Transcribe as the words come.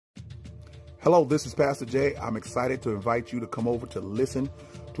Hello, this is Pastor Jay. I'm excited to invite you to come over to listen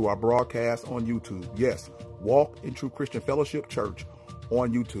to our broadcast on YouTube. Yes, Walk in True Christian Fellowship Church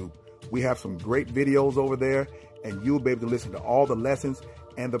on YouTube. We have some great videos over there, and you'll be able to listen to all the lessons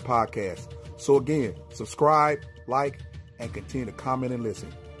and the podcast. So again, subscribe, like, and continue to comment and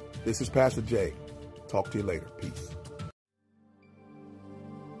listen. This is Pastor Jay. Talk to you later. Peace.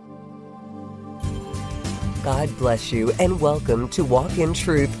 God bless you and welcome to Walk in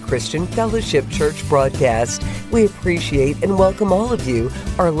Truth Christian Fellowship Church broadcast. We appreciate and welcome all of you,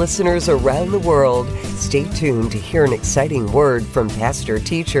 our listeners around the world. Stay tuned to hear an exciting word from Pastor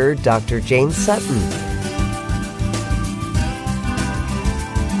Teacher Dr. James Sutton.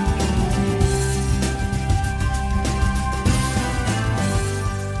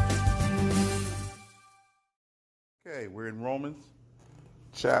 Okay, we're in Romans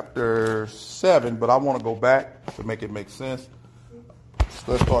chapter 7, but I want to go back to make it make sense.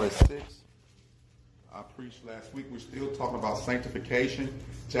 So let's start at 6. I preached last week. We're still talking about sanctification.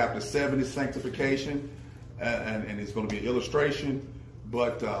 Chapter 7 is sanctification, and it's going to be an illustration,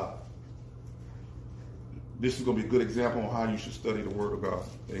 but this is going to be a good example on how you should study the Word of God.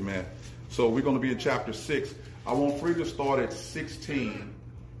 Amen. So we're going to be in chapter 6. I want for you to start at 16.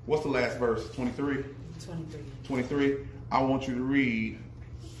 What's the last verse? 23? 23. I want you to read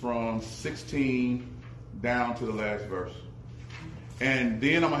from 16 down to the last verse. And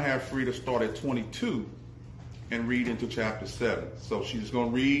then I'm going to have Free to start at 22 and read into chapter 7. So she's going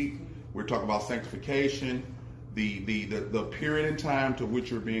to read. We're talking about sanctification, the period in time to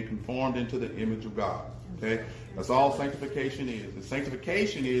which you're being conformed into the image of God. Okay? That's all sanctification is. And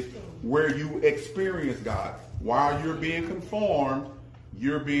sanctification is where you experience God. While you're being conformed,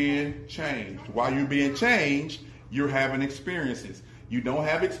 you're being changed. While you're being changed, you're having experiences. You don't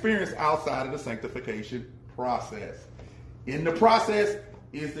have experience outside of the sanctification process. In the process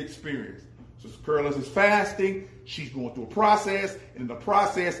is the experience. So Curlis is fasting. She's going through a process. And in the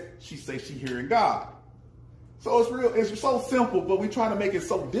process, she says she's hearing God. So it's so simple, but we try to make it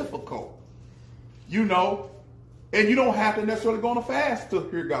so difficult. You know, and you don't have to necessarily go on a fast to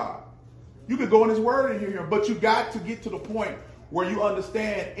hear God. You could go in His Word and hear Him, but you got to get to the point where you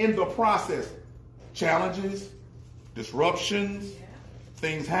understand in the process, challenges, disruptions,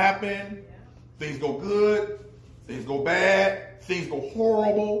 things happen, things go good, things go bad, things go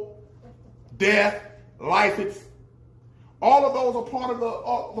horrible, death, life, all of those are part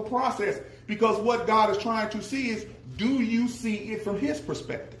of the process, because what God is trying to see is, do you see it from His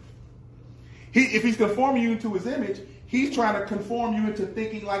perspective? If He's conforming you into His image, He's trying to conform you into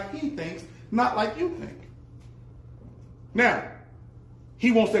thinking like He thinks, not like you think. Now,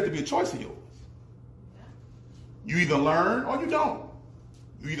 He wants that to be a choice of yours. You either learn or you don't.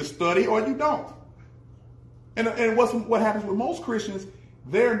 You either study or you don't. And what happens with most Christians,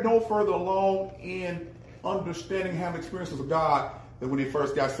 they're no further along in understanding, having experiences of God than when they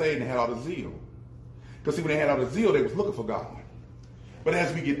first got saved and had all the zeal. Because see, when they had all the zeal, they was looking for God. But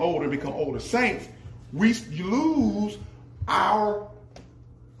as we get older and become older saints, you lose our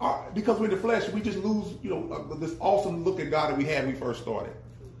because we're in the flesh, we just lose, this awesome look at God that we had when we first started,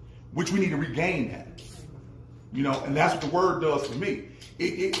 which we need to regain that. And that's what the Word does for me.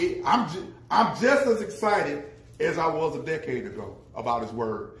 I'm just as excited as I was a decade ago about His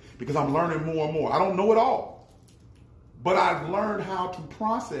Word, because I'm learning more and more. I don't know it all, but I've learned how to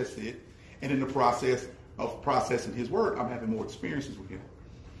process it, and in the process of processing His Word, I'm having more experiences with Him.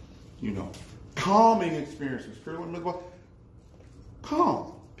 Calming experiences.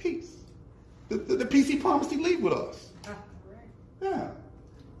 Calm, peace. The peace He promised He'd leave with us. Yeah,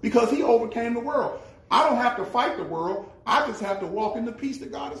 because He overcame the world. I don't have to fight the world. I just have to walk in the peace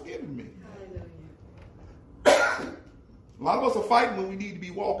that God has given me. A lot of us are fighting when we need to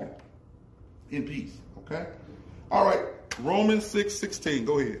be walking in peace. Okay? All right. Romans 6:16.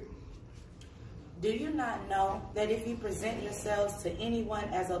 Go ahead. Do you not know that if you present yourselves to anyone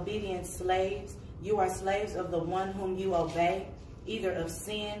as obedient slaves, you are slaves of the one whom you obey, either of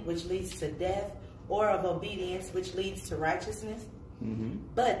sin, which leads to death, or of obedience, which leads to righteousness? Mm-hmm.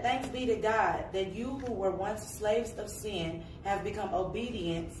 But thanks be to God that you who were once slaves of sin have become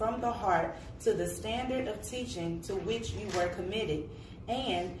obedient from the heart to the standard of teaching to which you were committed,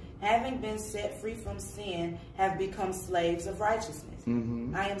 and having been set free from sin, have become slaves of righteousness.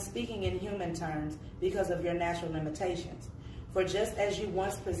 Mm-hmm. I am speaking in human terms because of your natural limitations. For just as you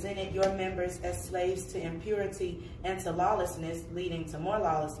once presented your members as slaves to impurity and to lawlessness, leading to more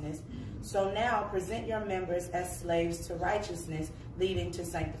lawlessness, so now present your members as slaves to righteousness, leading to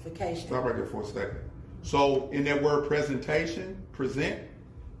sanctification. Stop right there for a second. So in that word presentation, present,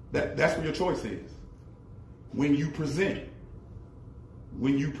 that's what your choice is. When you present,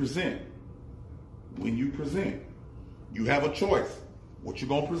 when you present. You have a choice. What you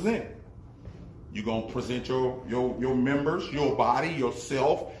going to present? You're going to present your members, your body,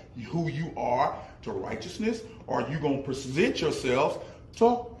 yourself, who you are to righteousness, or you going to present yourself to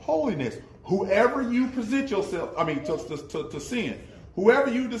holiness. Whoever you present yourself, to sin. Whoever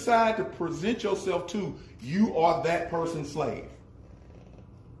you decide to present yourself to, you are that person's slave.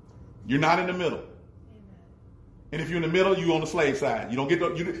 You're not in the middle. And if you're in the middle, you're on the slave side. You don't get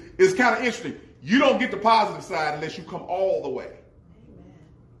it's kind of interesting. You don't get the positive side unless you come all the way. Amen.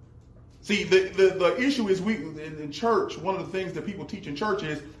 See, the issue is in church, one of the things that people teach in church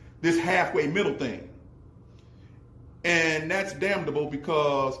is this halfway middle thing. And that's damnable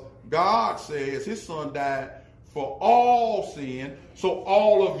because God says his son died for all sin, so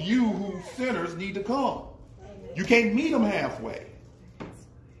all of you who sinners need to come. You can't meet them halfway.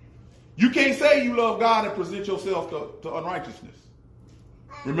 You can't say you love God and present yourself to unrighteousness.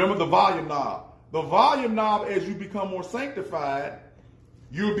 Remember the volume knob. The volume knob, as you become more sanctified,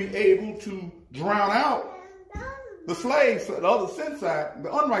 you'll be able to drown out the slave, the other sin side,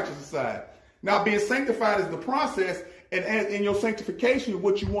 the unrighteous side. Now, being sanctified is the process, and in your sanctification,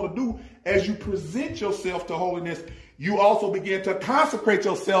 what you want to do as you present yourself to holiness, you also begin to consecrate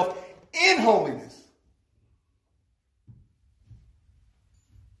yourself in holiness.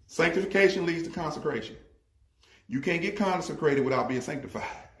 Sanctification leads to consecration. You can't get consecrated without being sanctified.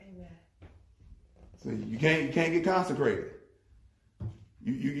 So you can't get consecrated.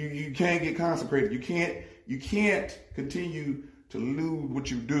 You can't get consecrated. You can't continue to lose what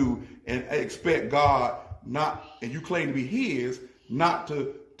you do and expect God and you claim to be his, not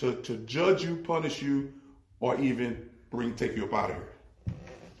to judge you, punish you, or even take you up out of here.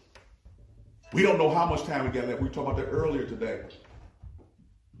 We don't know how much time we got left. We talked about that earlier today.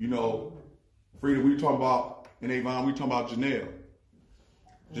 You know, Frida, we were talking about, and Avon, we were talking about Janelle.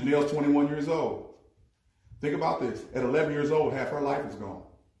 Janelle's 21 years old. Think about this. At 11 years old, half her life is gone.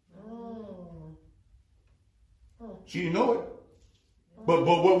 She didn't know it. But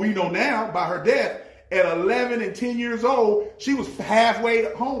what we know now by her death, at 11 and 10 years old, she was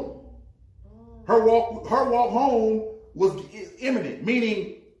halfway home. Her walk home was imminent,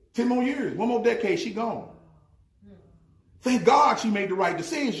 meaning 10 more years, one more decade, she gone. Thank God she made the right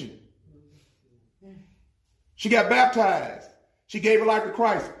decision. She got baptized. She gave her life to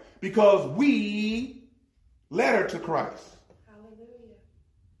Christ because we led her to Christ. Hallelujah.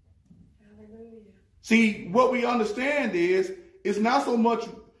 Hallelujah. See, what we understand is, it's not so much,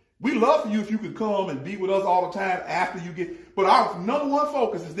 we love for you if you could come and be with us all the time after you get, but our number one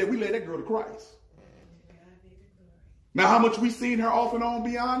focus is that we led that girl to Christ. Now, how much we seen her off and on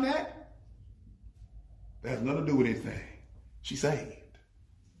beyond that? That has nothing to do with anything. She's saved.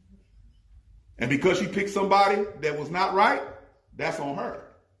 And because she picked somebody that was not right, that's on her.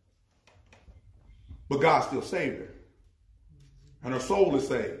 But God still saved her. And her soul is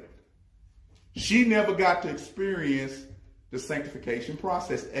saved. She never got to experience the sanctification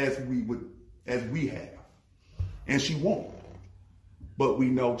process as we have. And she won't. But we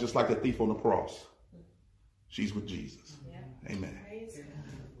know, just like the thief on the cross, she's with Jesus. Yeah. Amen.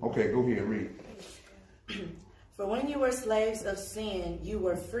 Okay, go ahead, read. For when you were slaves of sin, you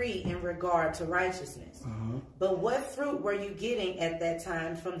were free in regard to righteousness. But what fruit were you getting at that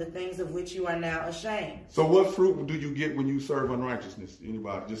time from the things of which you are now ashamed? So what fruit do you get when you serve unrighteousness?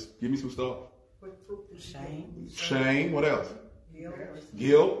 Anybody? Just give me some stuff. Shame. Shame. What else?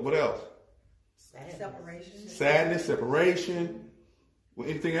 Guilt. What else? Separation. Sadness, separation. Well,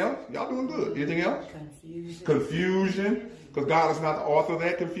 anything else? Y'all doing good. Anything else? Confusion. Because God is not the author of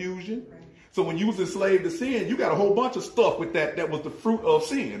that confusion. So when you was enslaved to sin, you got a whole bunch of stuff with that was the fruit of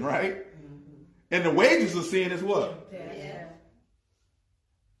sin, right? And the wages of sin is what? Yeah.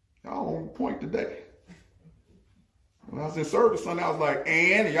 Y'all on point today. When I was in service Sunday, I was like,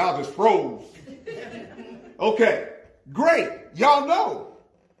 and y'all just froze. Okay, great. Y'all know.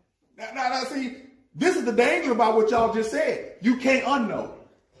 Now, see, this is the danger about what y'all just said. You can't unknow.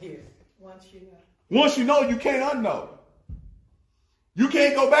 Once you know, you can't unknow. You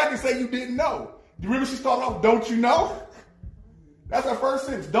can't go back and say you didn't know. You remember she started off, don't you know? That's her first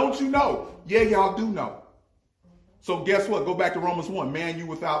sentence. Don't you know? Yeah, y'all do know. So guess what? Go back to Romans 1. Man, you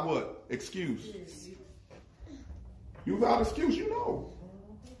without what? Excuse. You without excuse, you know.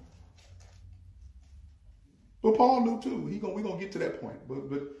 But Paul knew too. We're gonna get to that point.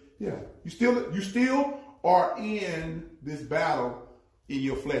 But yeah, you still are in this battle in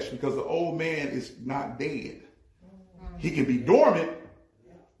your flesh because the old man is not dead. He can be dormant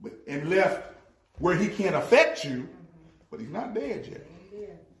and left where he can't affect you, but he's not dead yet.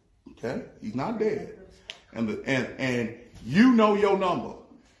 Okay, he's not dead, and you know your number.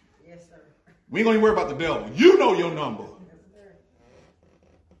 Yes, sir. We ain't going to worry about the devil. You know your number.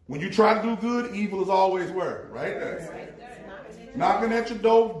 When you try to do good, evil is always where? Right there. Knocking at your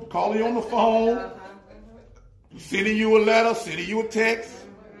door, calling you on the phone, sending you a letter, sending you a text.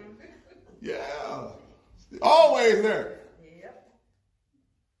 Yeah. Always there.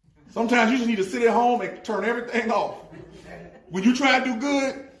 Sometimes you just need to sit at home and turn everything off. When you try to do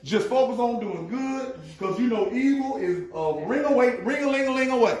good, just focus on doing good, because you know evil is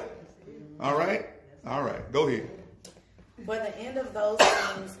ring-a-ling-a-ling away. All right? All right. Go ahead. For the end of those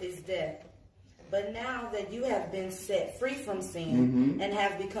things is death. But now that you have been set free from sin and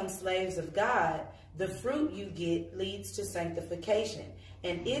have become slaves of God, the fruit you get leads to sanctification,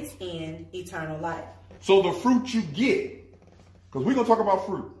 and its end, eternal life. So the fruit you get, because we're going to talk about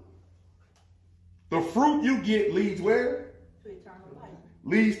fruit. The fruit you get leads where? To eternal life.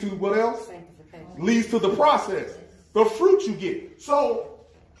 Leads to what else? Sanctification. Leads to the process. The fruit you get. So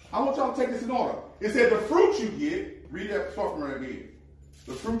I want y'all to take this in order. It said the fruit you get, read that from right again.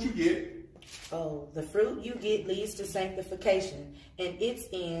 The fruit you get. Oh, the fruit you get leads to sanctification, and its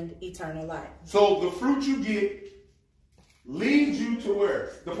end, eternal life. So the fruit you get leads you to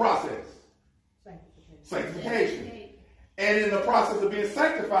where? The process. Sanctification. And in the process of being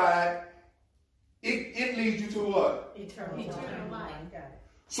sanctified, it leads you to what? Eternal life.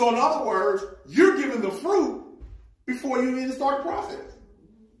 So in other words, you're given the fruit before you even start the process.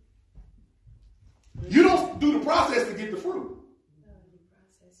 You don't do the process to get the fruit.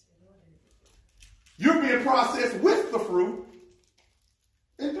 You're being processed with the fruit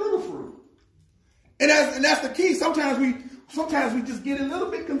and through the fruit. And that's the key. Sometimes we just get a little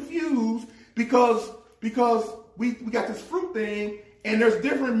bit confused because we got this fruit thing, and there's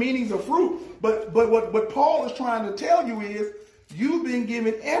different meanings of fruit. But what Paul is trying to tell you is you've been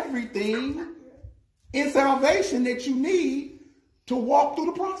given everything in salvation that you need to walk through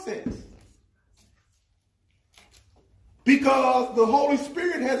the process. Because the Holy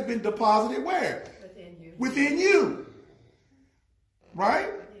Spirit has been deposited where? Within you.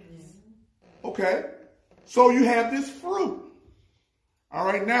 Right? Okay. So you have this fruit. All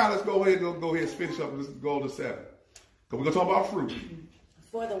right, now let's go ahead and finish up. Let's go to 7. Because we're going to talk about fruit.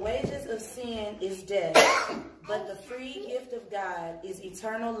 For the wages of sin is death, but the free gift of God is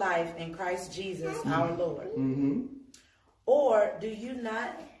eternal life in Christ Jesus our Lord. Or do you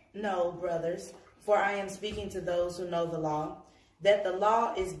not know, brothers, for I am speaking to those who know the law, that the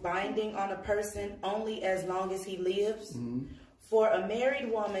law is binding on a person only as long as he lives? For a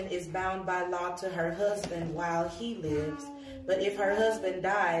married woman is bound by law to her husband while he lives, but if her husband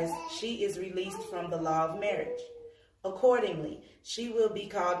dies, she is released from the law of marriage. Accordingly, she will be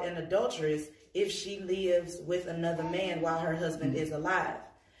called an adulteress if she lives with another man while her husband is alive.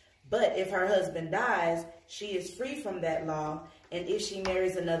 But if her husband dies, she is free from that law, and if she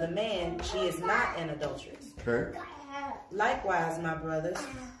marries another man, she is not an adulteress. Okay. Likewise, my brothers,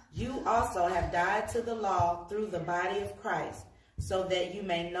 you also have died to the law through the body of Christ, so that you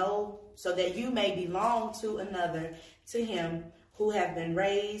may belong to another, to him who have been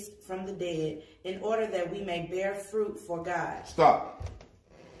raised from the dead, in order that we may bear fruit for God. Stop.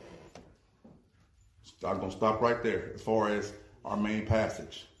 I'm going to stop right there as far as our main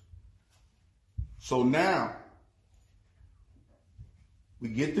passage. So now, we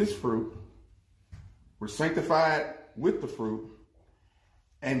get this fruit. We're sanctified with the fruit.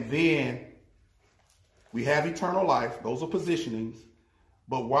 And then we have eternal life. Those are positionings.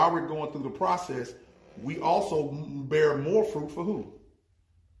 But while we're going through the process, we also bear more fruit for who?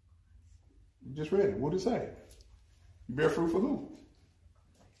 You just read it. What did it say? You bear fruit for who?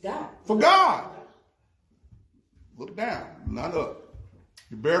 God. For God. Look down, not up.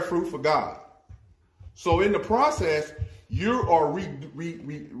 You bear fruit for God. So in the process, you're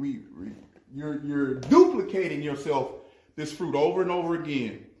duplicating yourself this fruit over and over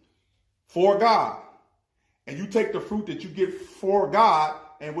again for God. And you take the fruit that you get for God,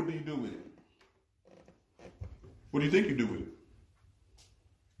 and what do you do with it? What do you think you do with it?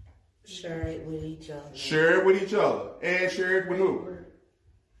 Share it with each other. Share it with each other. And share it with who?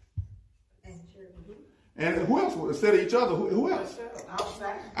 And who else? Instead of each other, who else?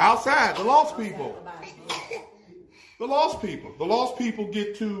 Outside. The lost people. The lost people. The lost people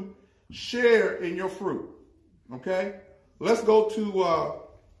get to share in your fruit. Okay? Let's go to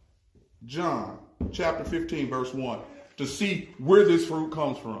John chapter 15, verse 1 to see where this fruit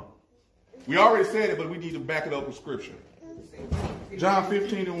comes from. We already said it, but we need to back it up with scripture. John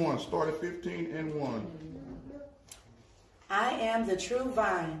 15 and 1. Start at 15 and 1. I am the true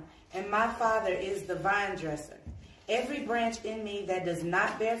vine, and my Father is the vine dresser. Every branch in me that does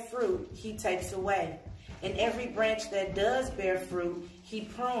not bear fruit, he takes away. And every branch that does bear fruit, He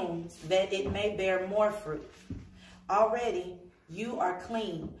prunes that it may bear more fruit. Already you are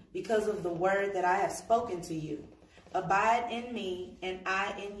clean because of the word that I have spoken to you. Abide in me, and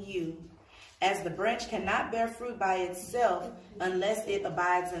I in you. As the branch cannot bear fruit by itself unless it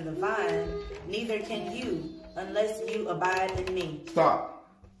abides in the vine, neither can you unless you abide in me. Stop.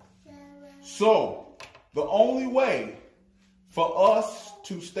 So, the only way for us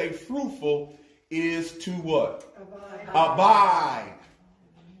to stay fruitful is to what? Abide.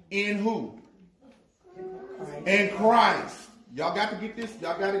 In who? In Christ. Y'all got to get this.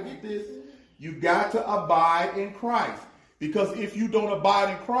 Y'all got to get this. You got to abide in Christ. Because if you don't abide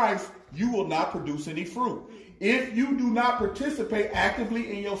in Christ, you will not produce any fruit. If you do not participate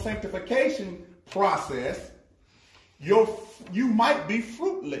actively in your sanctification process, you might be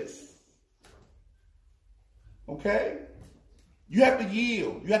fruitless. Okay? You have to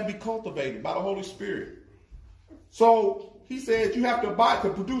yield. You have to be cultivated by the Holy Spirit. So he says you have to abide to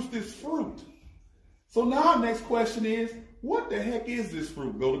produce this fruit. So now our next question is, what the heck is this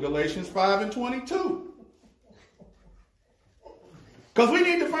fruit? Go to Galatians 5:22. Because we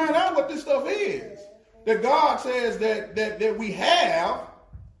need to find out what this stuff is. That God says that we have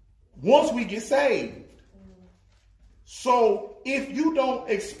once we get saved. So if you don't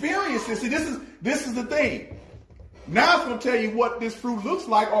experience this, see, this is the thing. Now it's going to tell you what this fruit looks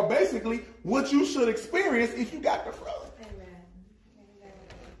like, or basically what you should experience if you got the fruit.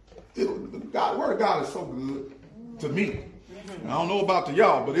 Amen. The word of God is so good to me. I don't know about to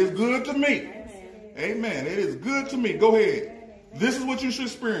y'all, but it's good to me. Amen. It is good to me. Go ahead. This is what you should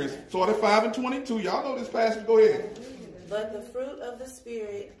experience. Start at 5:22. Y'all know this passage. Go ahead. But the fruit of the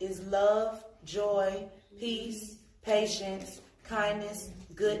Spirit is love, joy, peace, patience, kindness,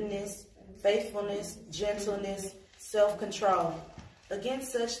 goodness, faithfulness, gentleness, self-control.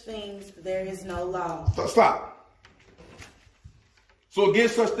 Against such things there is no law. Stop. So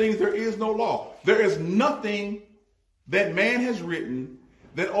against such things there is no law. There is nothing that man has written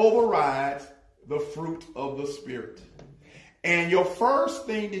that overrides the fruit of the Spirit. And your first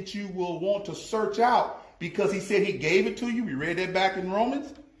thing that you will want to search out, because he said he gave it to you, we read that back in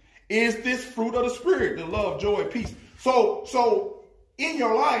Romans, is this fruit of the Spirit, the love, joy, peace. So in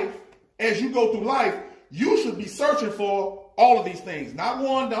your life, as you go through life, you should be searching for all of these things. Not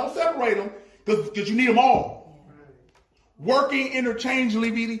one, don't separate them, because you need them all. Working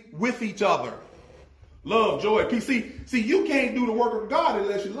interchangeably with each other. Love, joy, peace. See, you can't do the work of God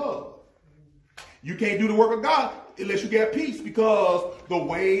unless you love. You can't do the work of God unless you get peace, because the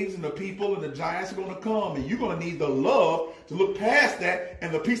waves and the people and the giants are going to come, and you're going to need the love to look past that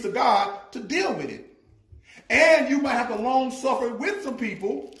and the peace of God to deal with it. And you might have to long suffer with some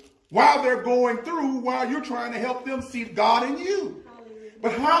people while they're going through, while you're trying to help them see God in you.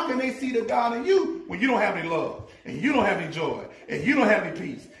 But how can they see the God in you when you don't have any love, and you don't have any joy, and you don't have any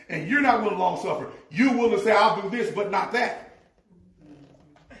peace, and you're not willing to long suffer? You're willing to say, I'll do this, but not that.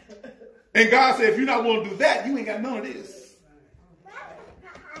 And God said, if you're not willing to do that, you ain't got none of this.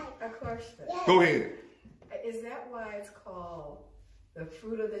 A question. Go ahead. Is that why it's called the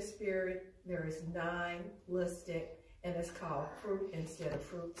fruit of the Spirit? There is 9 listed, and it's called fruit instead of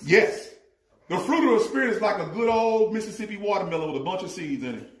fruits? Yes. The fruit of the Spirit is like a good old Mississippi watermelon with a bunch of seeds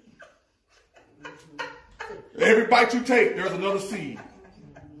in it. Every bite you take, there's another seed.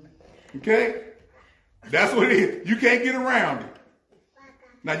 Okay? That's what it is. You can't get around it.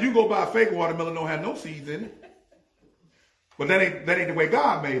 Now, you go buy a fake watermelon, don't have no seeds in it. But that ain't the way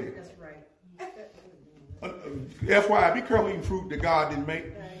God made it. That's right. FYI, be careful eating fruit that God didn't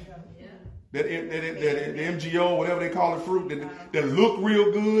make. That the MGO, whatever they call it, fruit that look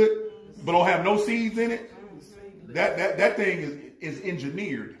real good, but don't have no seeds in it. That thing is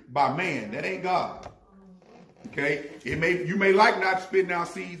engineered by man. That ain't God. Okay? You may like not spitting out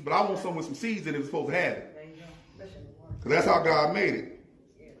seeds, but I want something with some seeds in it that's supposed to have it. Because that's how God made it.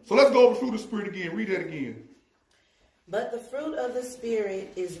 So let's go over the fruit of the Spirit again. Read that again. But the fruit of the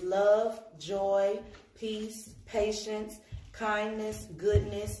Spirit is love, joy, peace, patience, kindness,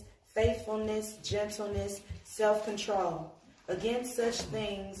 goodness, faithfulness, gentleness, self-control. Against such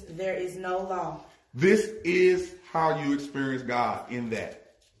things there is no law. This is how you experience God in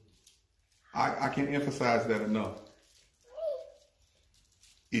that. I can't emphasize that enough.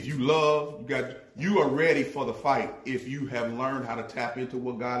 If you love, you are ready for the fight if you have learned how to tap into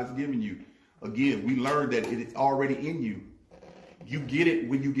what God has given you. Again, we learned that it is already in you. You get it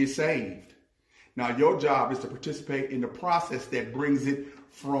when you get saved. Now, your job is to participate in the process that brings it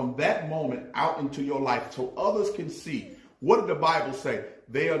from that moment out into your life so others can see. What did the Bible say?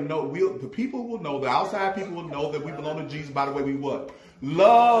 The people will know, the outside people will know that we belong to Jesus by the way we what?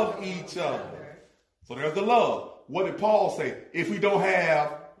 Love each other. So there's the love. what did Paul say? If we don't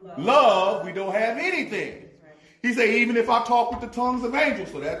have love, we don't have anything. He said, even if I talk with the tongues of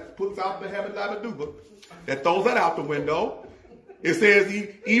angels, so that puts out the habit of do, but that throws that out the window. It says,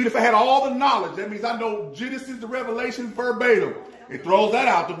 even if I had all the knowledge, that means I know Genesis to Revelation verbatim. It throws that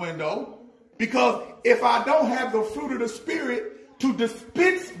out the window. Because if I don't have the fruit of the Spirit to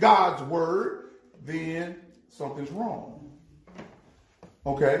dispense God's word, then something's wrong.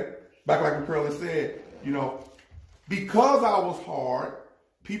 Okay? Back like McCurley said, you know, because I was hard,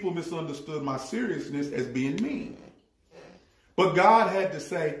 people misunderstood my seriousness as being mean. But God had to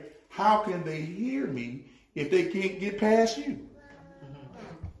say, how can they hear me if they can't get past you?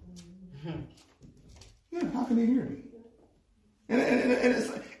 Yeah, how can they hear me? And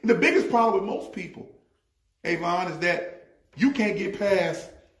it's, the biggest problem with most people, Avon, is that you can't get past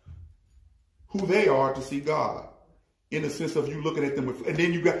who they are to see God. In the sense of you looking at them with, and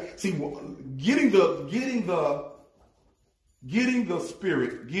then you got, see, getting the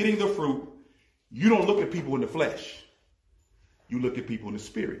Spirit, getting the fruit, you don't look at people in the flesh. You look at people in the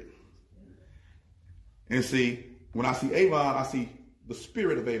Spirit. And see, when I see Avon, I see the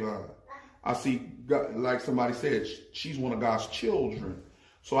spirit of Avon. I see, God, like somebody said, she's one of God's children.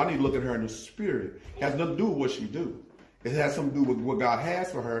 So I need to look at her in the Spirit. It has nothing to do with what she do. It has something to do with what God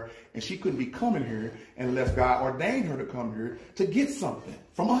has for her. And she couldn't be coming here unless God ordained her to come here to get something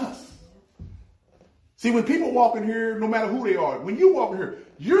from us. See, when people walk in here, no matter who they are, when you walk in here,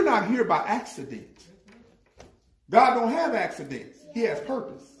 you're not here by accident. God don't have accidents. He has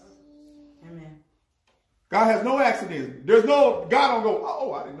purpose. Amen. God has no accidents. There's no, God don't go,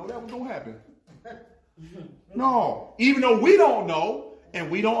 oh, I didn't know that was going to happen. No. Even though we don't know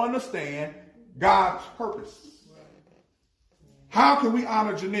and we don't understand God's purpose. How can we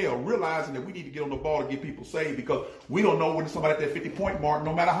honor Janelle realizing that we need to get on the ball to get people saved because we don't know when somebody at that 50-point mark,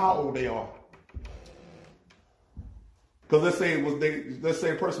 no matter how old they are. Because let's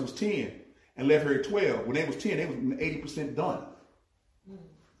say a person was 10 and left here at 12. When they was 10, they was 80% done.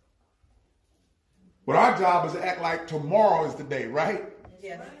 But our job is to act like tomorrow is the day, right?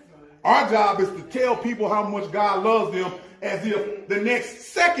 Yes. Our job is to tell people how much God loves them as if the next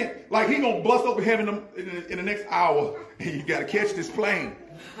second, like he gonna bust open heaven in the next hour, and you gotta catch this plane.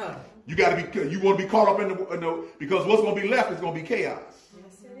 You want to be caught up in the because what's gonna be left is gonna be chaos.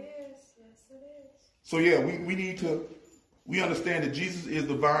 Yes, it is. Yes, it is. So yeah, we understand that Jesus is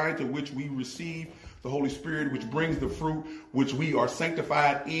the vine to which we receive the Holy Spirit, which brings the fruit, which we are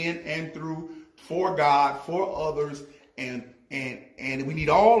sanctified in and through for God, for others, and we need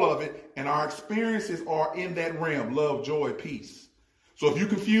all of it, and our experiences are in that realm: love, joy, peace. So if you're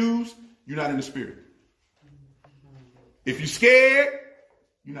confused, you're not in the Spirit. If you're scared,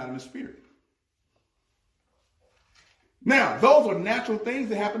 you're not in the Spirit. Now, those are natural things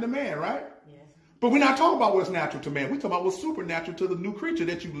that happen to man, right? Yes. But we're not talking about what's natural to man. We're talking about what's supernatural to the new creature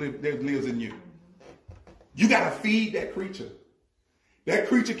that lives in you. You got to feed that creature. That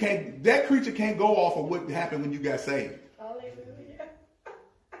creature can't go off of what happened when you got saved. Hallelujah.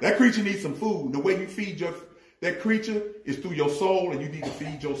 That creature needs some food. The way you feed that creature is through your soul, and you need to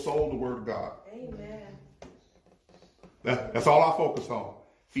feed your soul the word of God. Amen. That's all I focus on.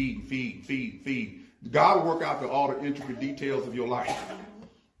 Feed. God will work out all the intricate details of your life.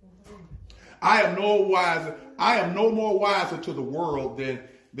 I am no more wiser to the world than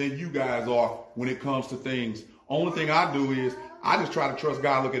you guys are when it comes to things. Only thing I do is I just try to trust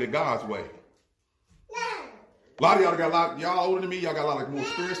God, look at it God's way. A lot of y'all older than me, y'all got a lot more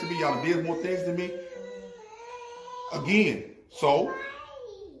experience than me, y'all did more things than me. Again, so,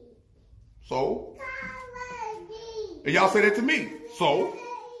 and y'all say that to me. So,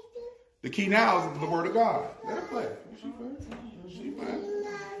 the key now is the word of God. Let her play. She fine.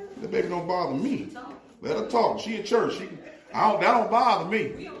 That baby don't bother me. Let her talk. She in church. That don't bother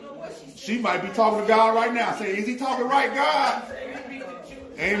me. She might be talking to God right now, saying, "Is he talking right, God?"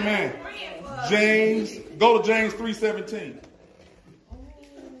 Amen. James, go to James 3:17.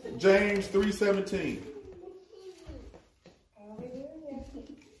 James 3:17.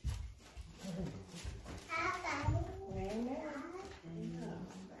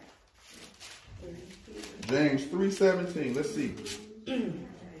 James 3:17. Let's see.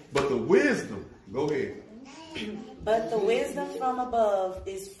 But the wisdom, go ahead. But the wisdom from above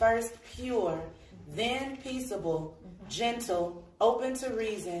is first pure, then peaceable, gentle, open to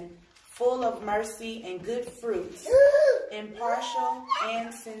reason, full of mercy and good fruits, impartial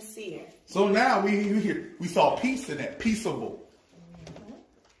and sincere. So now we saw peace in that, peaceable.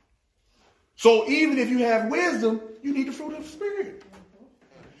 So even if you have wisdom, you need the fruit of the Spirit.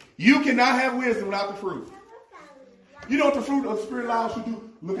 You cannot have wisdom without the fruit. You know what the fruit of the Spirit allows you to do?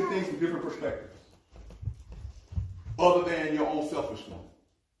 Look at things from different perspectives. other than your own selfish one.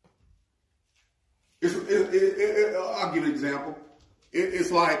 I'll give you an example.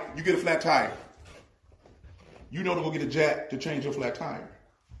 It's like you get a flat tire. You know to go get a jack to change your flat tire.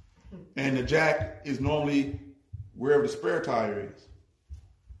 And the jack is normally wherever the spare tire is.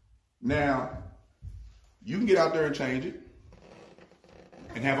 Now, you can get out there and change it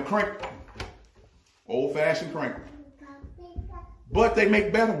and have a crank. Old-fashioned crank. But they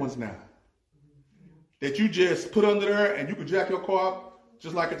make better ones now. That you just put under there and you can jack your car up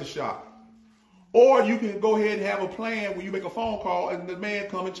just like at the shop. Or you can go ahead and have a plan where you make a phone call and the man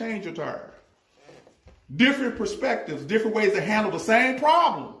come and change your tire. Different perspectives, different ways to handle the same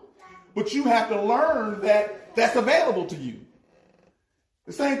problem. But you have to learn that that's available to you.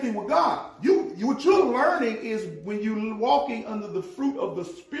 The same thing with God. What you're learning is when you're walking under the fruit of the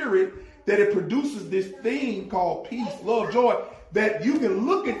Spirit, that it produces this thing called peace, love, joy, that you can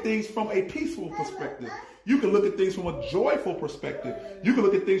look at things from a peaceful perspective. You can look at things from a joyful perspective. You can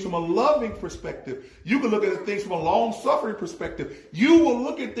look at things from a loving perspective. You can look at things from a long-suffering perspective. You will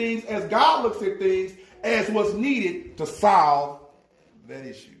look at things as God looks at things, as what's needed to solve that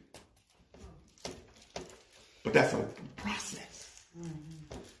issue. But that's a process.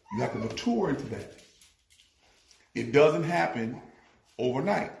 You have to mature into that. It doesn't happen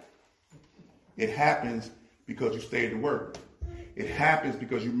overnight. It happens because you stay in the Word. It happens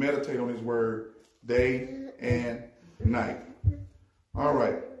because you meditate on His Word day and night. All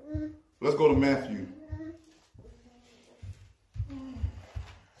right. Let's go to Matthew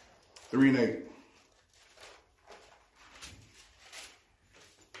 3:8.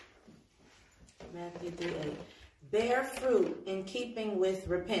 Matthew 3:8. Bear fruit in keeping with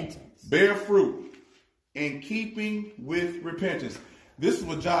repentance. Bear fruit in keeping with repentance. This is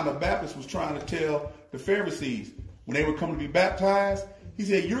what John the Baptist was trying to tell the Pharisees. When they were coming to be baptized, he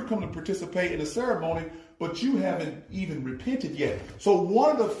said, you're coming to participate in the ceremony, but you haven't even repented yet. So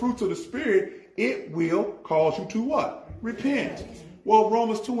one of the fruits of the Spirit, it will cause you to what? Repent. Well,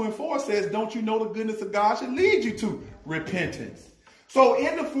 Romans 2:4 says, don't you know the goodness of God should lead you to repentance? So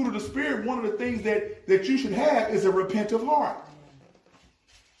in the fruit of the Spirit, one of the things that you should have is a repentant heart.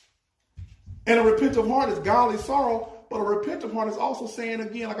 And a repentant heart is godly sorrow, but a repentant heart is also saying,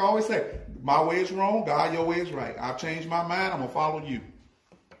 again, like I always say, my way is wrong, God, your way is right. I've changed my mind, I'm going to follow you.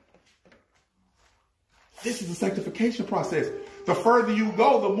 This is the sanctification process. The further you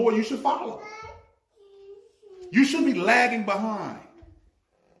go, the more you should follow. You should be lagging behind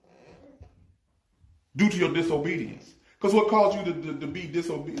due to your disobedience. Because what caused you to be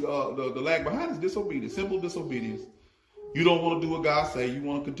disobedient, the lag behind is disobedience, simple disobedience. You don't want to do what God say. You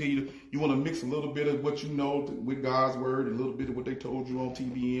want to continue. You want to mix a little bit of what you know with God's word, and a little bit of what they told you on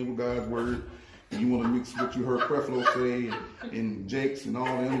TBN with God's word. And you want to mix what you heard Creflo say and Jakes and all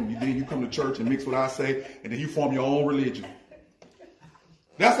them. And then you come to church and mix what I say, and then you form your own religion.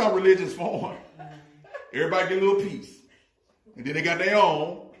 That's how religions form. Everybody get a little piece, and then they got their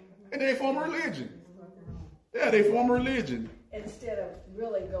own, and then they form a religion. Yeah, they form a religion. Instead of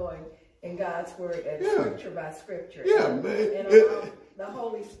really going in God's word and scripture by scripture. Yeah. And the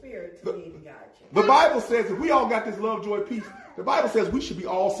Holy Spirit to lead and guide you. The Bible says if we all got this love, joy, peace, the Bible says we should be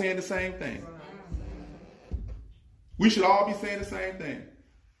all saying the same thing. We should all be saying the same thing.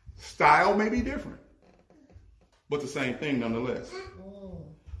 Style may be different, but the same thing nonetheless.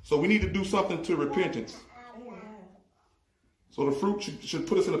 So we need to do something to repentance. So the fruit should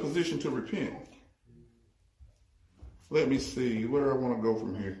put us in a position to repent. Let me see where I want to go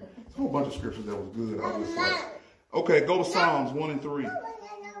from here. There's a whole bunch of scriptures that was good. Okay, go to Psalms 1 and 3.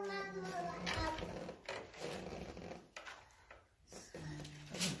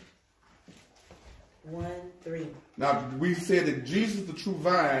 Now, we said that Jesus is the true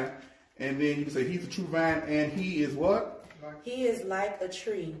vine, and then you can say he's the true vine, and he is what? He is like a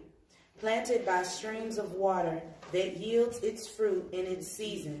tree planted by streams of water that yields its fruit in its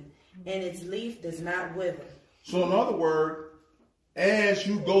season, and its leaf does not wither. So in other words, as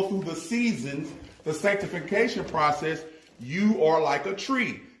you go through the seasons, the sanctification process, you are like a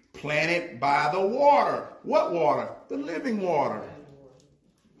tree planted by the water. What water? The living water.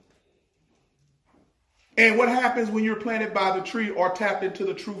 And what happens when you're planted by the tree or tapped into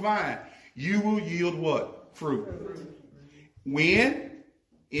the true vine? You will yield what? Fruit. When?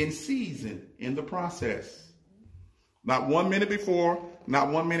 In season, in the process. Not 1 minute before, not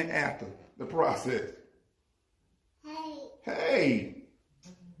 1 minute after the process. Hey.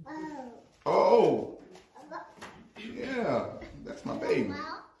 Oh. Yeah, that's my baby.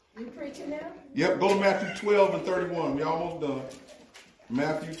 You preaching now? Yep, go to Matthew 12 and 31. We're almost done.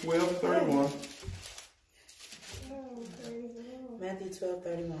 Matthew 12 and 31. Matthew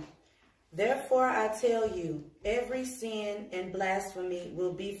 12:31. Therefore I tell you, every sin and blasphemy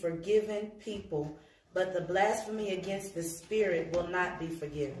will be forgiven people, but the blasphemy against the Spirit will not be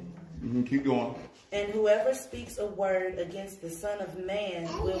forgiven. Keep going. And whoever speaks a word against the Son of Man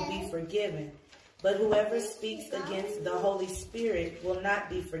will be forgiven, but whoever speaks against the Holy Spirit will not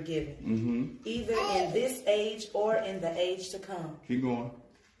be forgiven, either in this age or in the age to come. Keep going.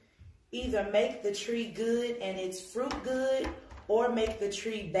 Either make the tree good and its fruit good, or make the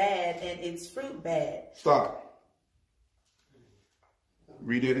tree bad and its fruit bad. Stop.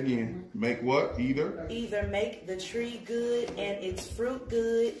 Read it again. Make what? Either? Either make the tree good and its fruit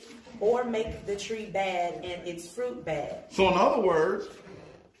good, or make the tree bad and its fruit bad. So in other words,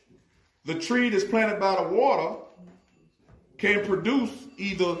 the tree that's planted by the water can produce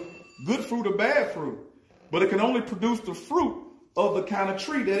either good fruit or bad fruit, but it can only produce the fruit of the kind of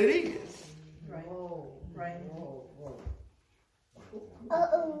tree that it is. Right. Right.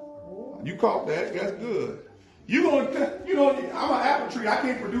 You caught that? That's good. I'm an apple tree. I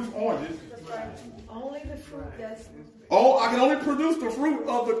can't produce oranges. Only the fruit that's... Oh, I can only produce the fruit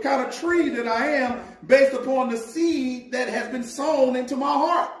of the kind of tree that I am based upon the seed that has been sown into my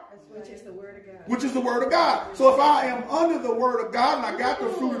heart. Which is the word of God. Which is the word of God. So if I am under the word of God and I got the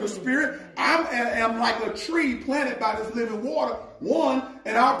fruit of the Spirit, I am like a tree planted by this living water,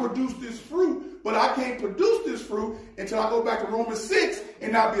 and I'll produce this fruit. But I can't produce this fruit until I go back to Romans 6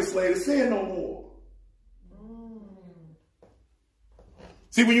 and not be a slave to sin no more.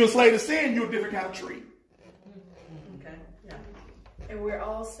 See, when you're a slave to sin, you're a different kind of tree. Okay. Yeah. And we're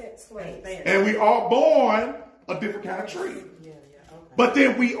all set slaves. And we are born a different kind of tree. Okay. But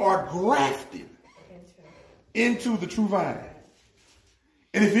then we are grafted into the true vine.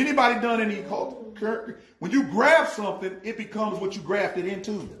 And if anybody done any culture, when you graft something, it becomes what you grafted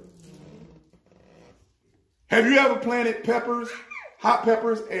into. Have you ever planted peppers, hot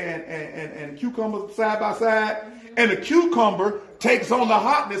peppers, and cucumbers side by side? And the cucumber takes on the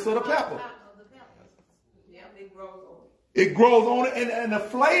hotness of the pepper. It grows on it, and the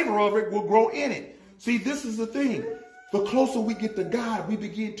flavor of it will grow in it. See, this is the thing. The closer we get to God, we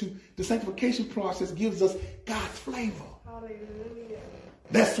begin to, the sanctification process gives us God's flavor. Hallelujah.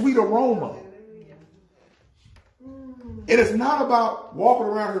 That sweet aroma. It is not about walking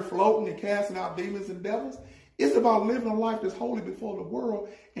around here floating and casting out demons and devils. It's about living a life that's holy before the world,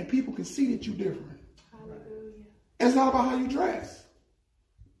 and people can see that you're different. Hallelujah. And it's not about how you dress,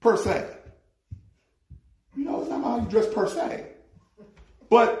 per se. It's not about how you dress, per se.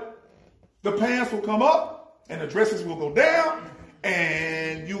 But the pants will come up, and the dresses will go down,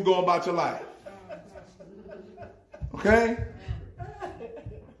 and you go about your life. Okay?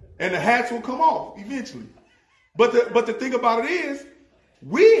 And the hats will come off eventually. But the thing about it is,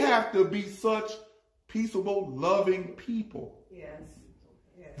 we have to be such peaceable, loving people. Yes.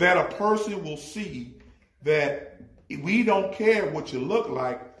 That a person will see that we don't care what you look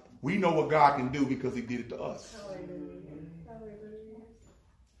like. We know what God can do because he did it to us.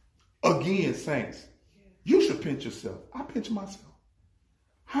 Again, saints, you should pinch yourself. I pinch myself.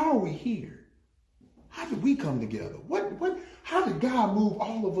 How are we here? How did we come together? How did God move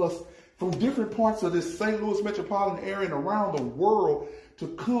all of us from different parts of this St. Louis metropolitan area and around the world to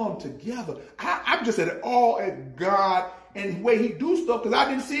come together? I'm just at all at God and the way he do stuff because I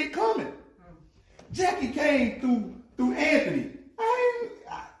didn't see it coming. Jackie came through Anthony.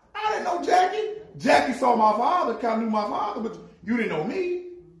 I didn't know Jackie. Jackie saw my father, kind of knew my father, but you didn't know me.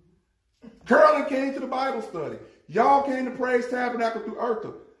 Carolyn came to the Bible study. Y'all came to Praise Tabernacle through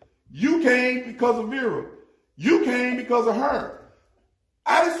Eartha. You came because of Vera. You came because of her.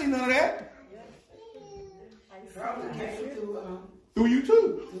 I didn't see none of that. Through you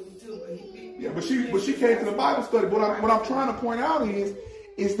too. Yeah, but she came to the Bible study. What I'm trying to point out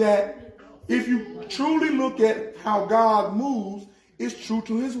is that if you truly look at how God moves, it's true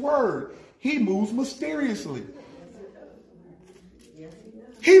to his word. He moves mysteriously.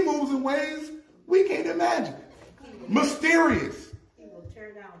 He moves in ways we can't imagine. Mysterious. He will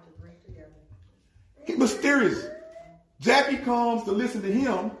tear down to bring together. He's mysterious. Jackie comes to listen to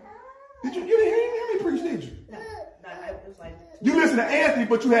him. You didn't hear me preach, did you? No, it was like... You listened to Anthony,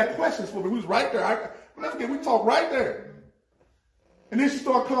 but you had questions for me. We was right there. I'll never forget, we talked right there. And then she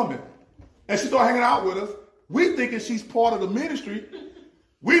started coming. And she started hanging out with us. We thinking she's part of the ministry.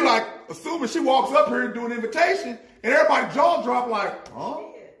 We like assuming she walks up here and do an invitation. And everybody jaw drop like, huh?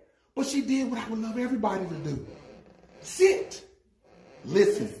 But she did what I would love everybody to do. Sit.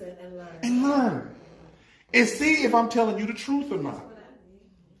 Listen. And learn. And see if I'm telling you the truth or not.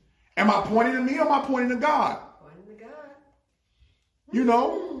 Am I pointing to me or am I pointing to God? Pointing to God. You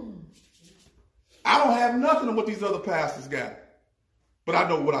know, I don't have nothing of what these other pastors got. But I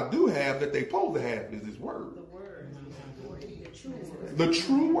know what I do have that they supposed to have is this word. The word. The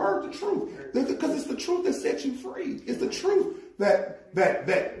true word, the truth. Because it's the truth that sets you free. It's the truth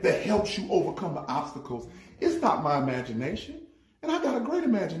that helps you overcome the obstacles. It's not my imagination. And I got a great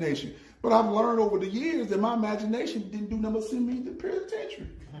imagination. But I've learned over the years that my imagination didn't do nothing but send me to the penitentiary.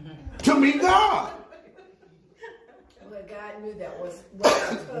 To meet God. Well, God knew that was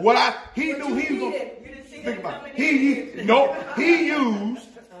He knew he was going to. You didn't see Think that about it. coming in. He used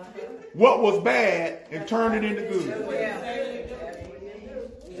what was bad and turned it into good.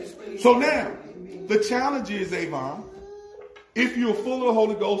 So now, the challenge is, Avon, if you're full of the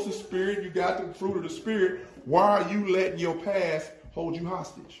Holy Ghost and Spirit, you got the fruit of the Spirit, why are you letting your past hold you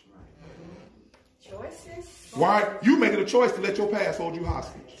hostage? choices. Why are you making a choice to let your past hold you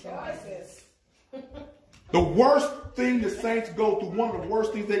hostage? Choices. The worst thing the saints go through, one of the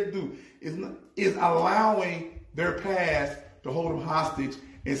worst things they do, is allowing their past to hold them hostage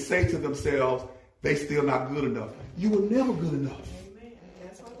and say to themselves, they still not good enough. You were never good enough. Amen.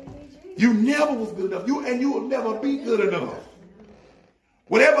 That's why we need Jesus. You never was good enough. You will never be good enough.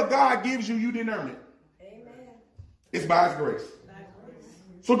 Whatever God gives you, you didn't earn it. Amen. It's by His grace.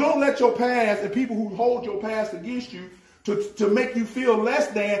 So don't let your past and people who hold your past against you to make you feel less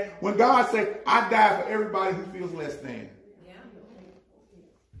than when God said, I died for everybody who feels less than. Yeah.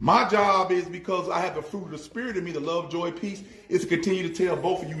 My job is, because I have the fruit of the Spirit in me, the love, joy, peace, is to continue to tell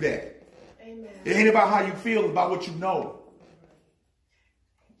both of you that. Amen. It ain't about how you feel, it's about what you know.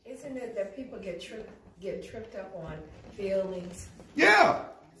 Isn't it that people get tripped up on feelings? Yeah.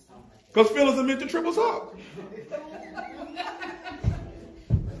 Because feelings are meant to trip us up.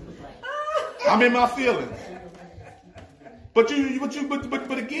 I'm in my feelings. But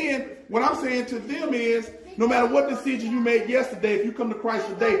again, what I'm saying to them is, no matter what decision you made yesterday, if you come to Christ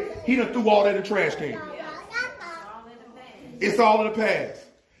today, He done threw all that in the trash can. It's all in the past.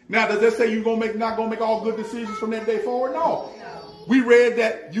 Now, does that say you're not gonna make all good decisions from that day forward? No. We read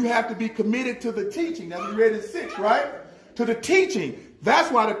that you have to be committed to the teaching. Now, we read in 6, right? To the teaching.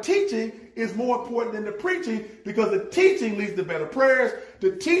 That's why the teaching is more important than the preaching, because the teaching leads to better prayers.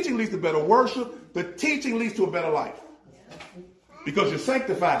 The teaching leads to better worship. The teaching leads to a better life. Because you're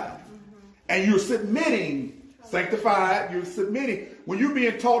sanctified. And you're submitting. Sanctified, you're submitting. When you're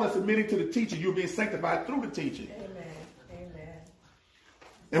being taught and submitting to the teaching, you're being sanctified through the teaching. Amen. Amen.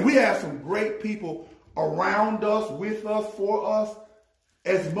 And we have some great people around us, with us, for us.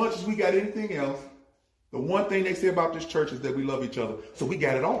 As much as we got anything else, the one thing they say about this church is that we love each other. So we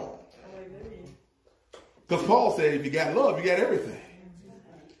got it all. Because Paul said, if you got love, you got everything.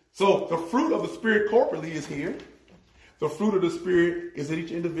 So the fruit of the Spirit corporately is here. The fruit of the Spirit is in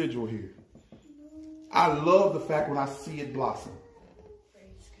each individual here. I love the fact when I see it blossom.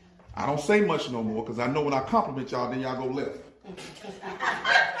 I don't say much no more, because I know when I compliment y'all, then y'all go left.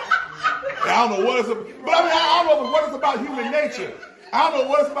 I don't know what it's about. But I mean, I don't know what it's about human nature. I don't know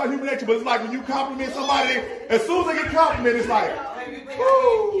what it's about human nature, but it's like when you compliment somebody, as soon as they get complimented, it's like,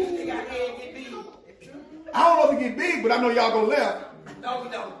 woo. I don't know if it get big, but I know y'all go left. No, we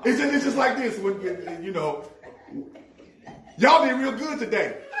don't. It's just like this. When, you know, y'all did real good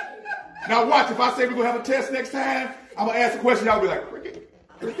today. Now watch, if I say we're going to have a test next time, I'm going to ask a question, y'all be like, cricket,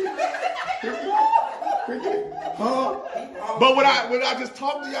 cricket, cricket, cricket, huh? But when I just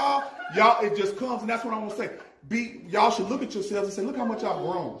talk to y'all, it just comes, and that's what I'm going to say. Y'all should look at yourselves and say, look how much I've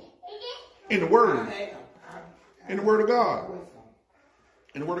grown. In the Word. In the Word of God.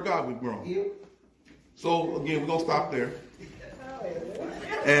 In the Word of God, we've grown. So, again, we're going to stop there.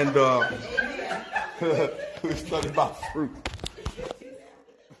 And we study about fruit.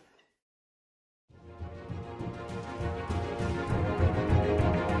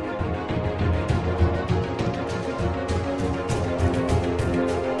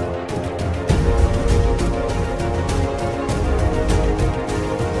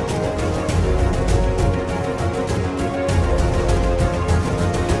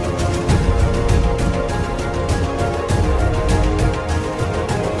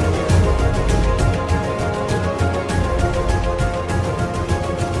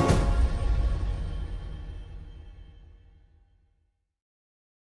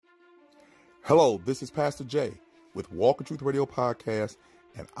 Hello, this is Pastor Jay with Walk in Truth Radio Podcast,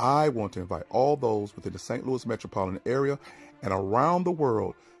 and I want to invite all those within the St. Louis metropolitan area and around the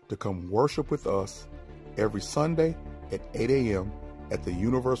world to come worship with us every Sunday at 8 a.m. at the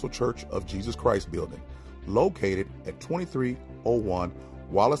Universal Church of Jesus Christ building, located at 2301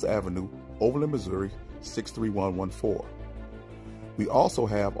 Wallace Avenue, Overland, Missouri, 63114. We also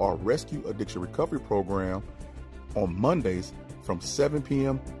have our Rescue Addiction Recovery Program on Mondays from 7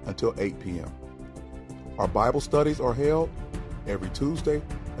 p.m. until 8 p.m. Our Bible studies are held every Tuesday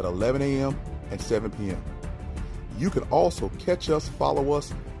at 11 a.m. and 7 p.m. You can also catch us, follow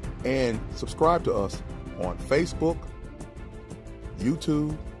us, and subscribe to us on Facebook,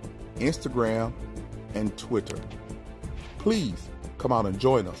 YouTube, Instagram, and Twitter. Please come out and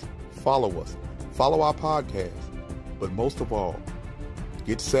join us. Follow us. Follow our podcast. But most of all,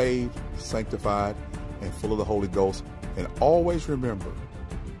 get saved, sanctified, and full of the Holy Ghost. And always remember,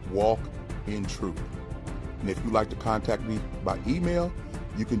 walk in truth. And if you'd like to contact me by email,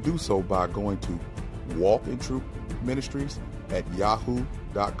 you can do so by going to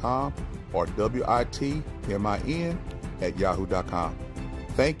walkintruthministries@yahoo.com or WITMIN@yahoo.com.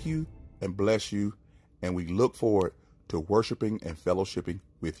 Thank you and bless you, and we look forward to worshiping and fellowshipping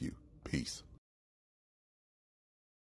with you. Peace.